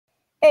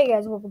Hey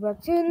guys, welcome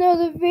back to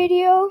another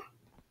video,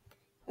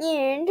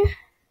 and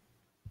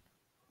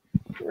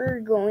we're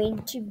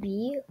going to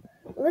be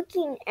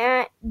looking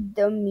at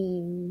the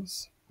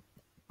memes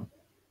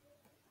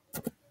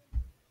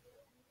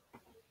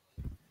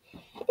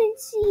and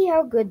see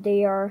how good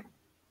they are.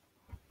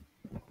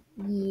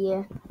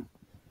 Yeah.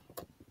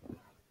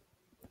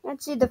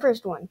 Let's see the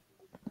first one.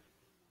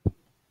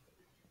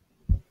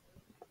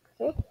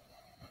 Okay.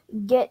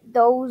 Get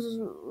those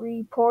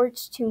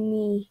reports to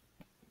me.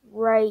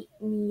 Right,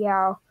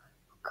 meow.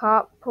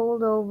 Cop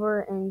pulled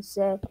over and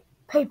said,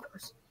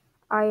 "Papers."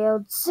 I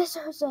yelled,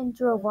 "Scissors," and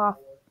drove off.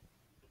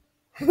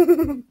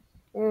 That's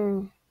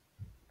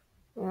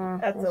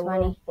That's a funny.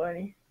 little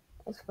funny.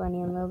 That's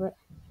funny a little bit.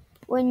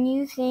 When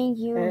you think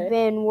you've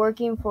been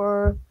working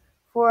for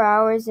 4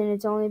 hours and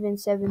it's only been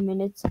 7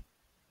 minutes.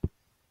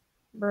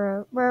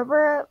 Bruh, bruh,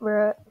 bruh,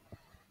 bruh,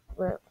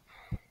 bruh.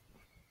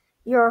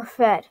 You're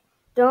fat.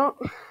 Don't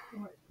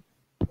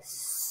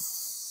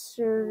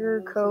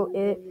sugarcoat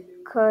it,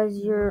 cause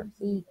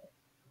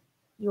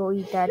you'll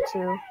eat that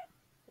too.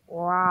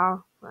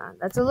 Wow,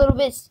 that's a little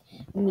bit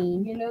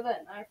mean. You know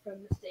that knife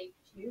from Mistake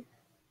too?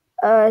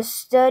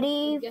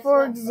 Study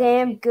for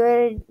exam,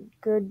 good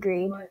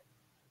grade. But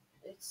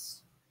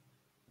it's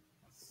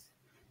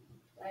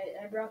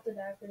I brought the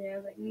knife and I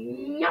was like,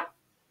 no.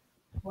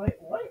 What?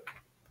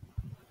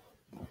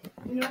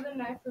 You know the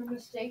knife from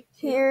Mistake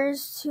too?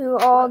 Here's to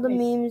all the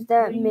memes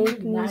that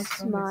make me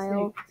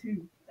smile.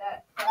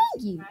 That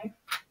Thank you. knife.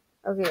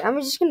 Okay, I'm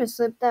just gonna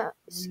skip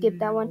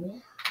that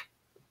one.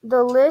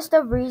 The list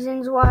of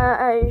reasons why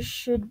I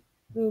shouldn't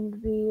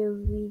be a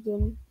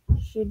vegan.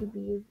 Shouldn't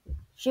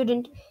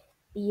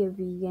be a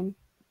vegan.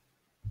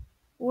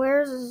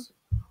 Where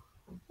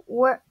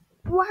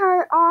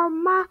are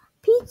my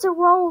pizza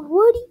rolls,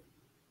 Woody?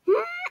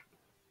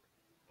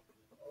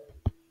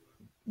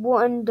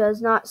 One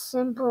does not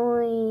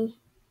simply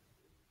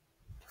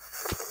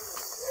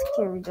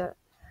can't read that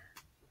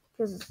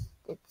because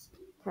it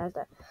has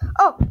that.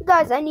 Oh,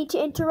 guys, I need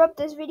to interrupt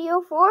this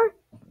video for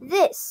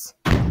this.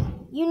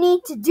 You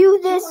need to do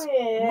this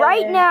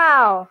right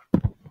now.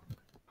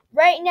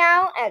 Right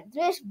now, at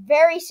this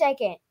very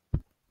second.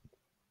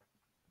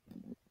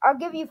 I'll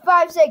give you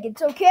 5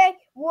 seconds, okay?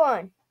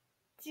 1,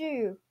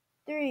 2,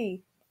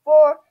 3,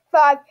 4,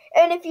 5.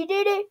 And if you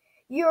did it,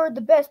 you're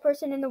the best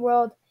person in the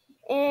world.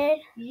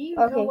 And You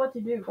okay, know what to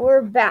do.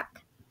 We're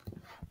back.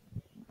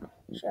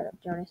 Shut up,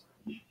 Jonas.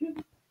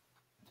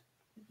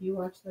 If you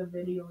watch the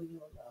video, you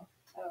will know.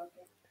 Oh,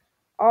 okay.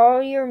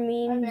 All your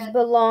memes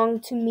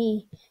belong to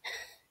me.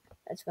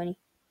 That's funny.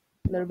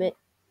 A little bit.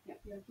 Yep.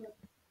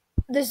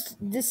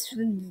 This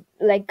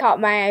like caught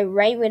my eye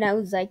right when I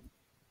was like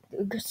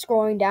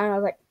scrolling down. I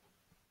was like,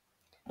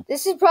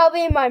 this is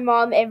probably my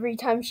mom every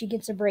time she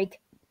gets a break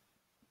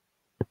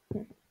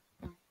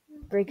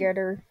at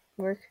her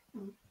work.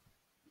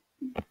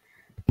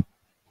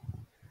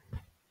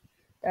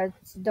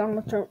 That's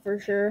Donald Trump for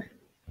sure.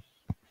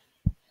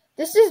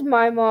 This is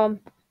my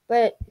mom,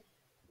 but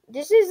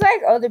this is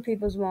like other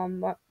people's mom.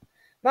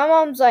 My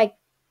mom's like,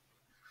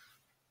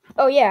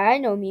 oh yeah, I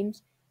know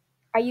memes.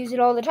 I use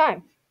it all the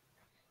time.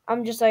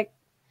 I'm just like,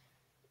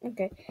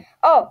 okay.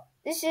 Oh,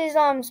 this is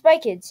Spy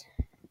Kids.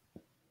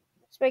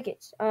 Spy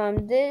Kids.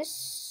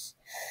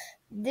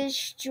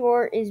 This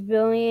short is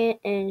brilliant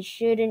and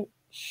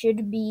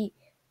should be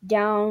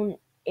down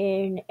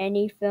in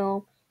any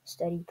film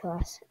study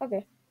class.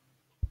 Okay,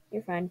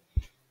 you're fine.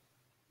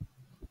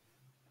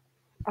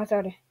 I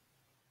thought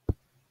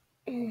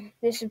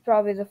this is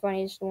probably the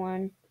funniest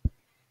one.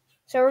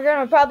 So we're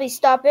gonna probably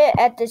stop it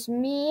at this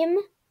meme.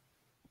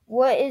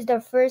 What is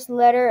the first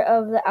letter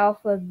of the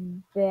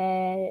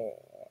alphabet?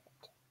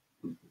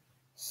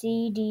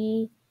 C,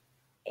 D,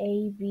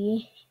 A,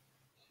 B.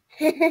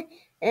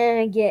 And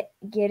I get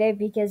it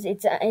because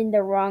it's in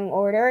the wrong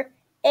order.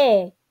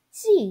 A,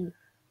 C,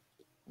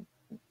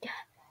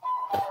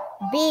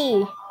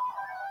 B,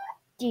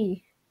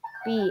 D,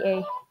 B,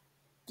 A,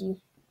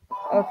 D.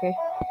 Okay.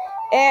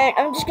 And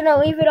I'm just gonna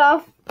leave it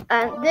off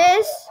at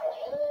this.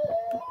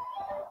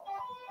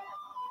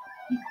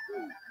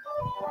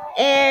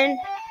 And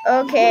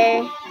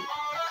okay.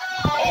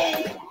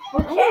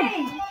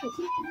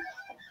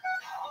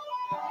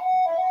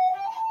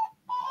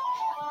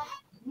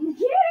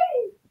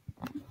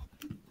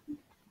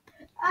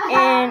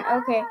 And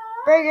okay.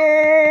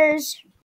 Burgers.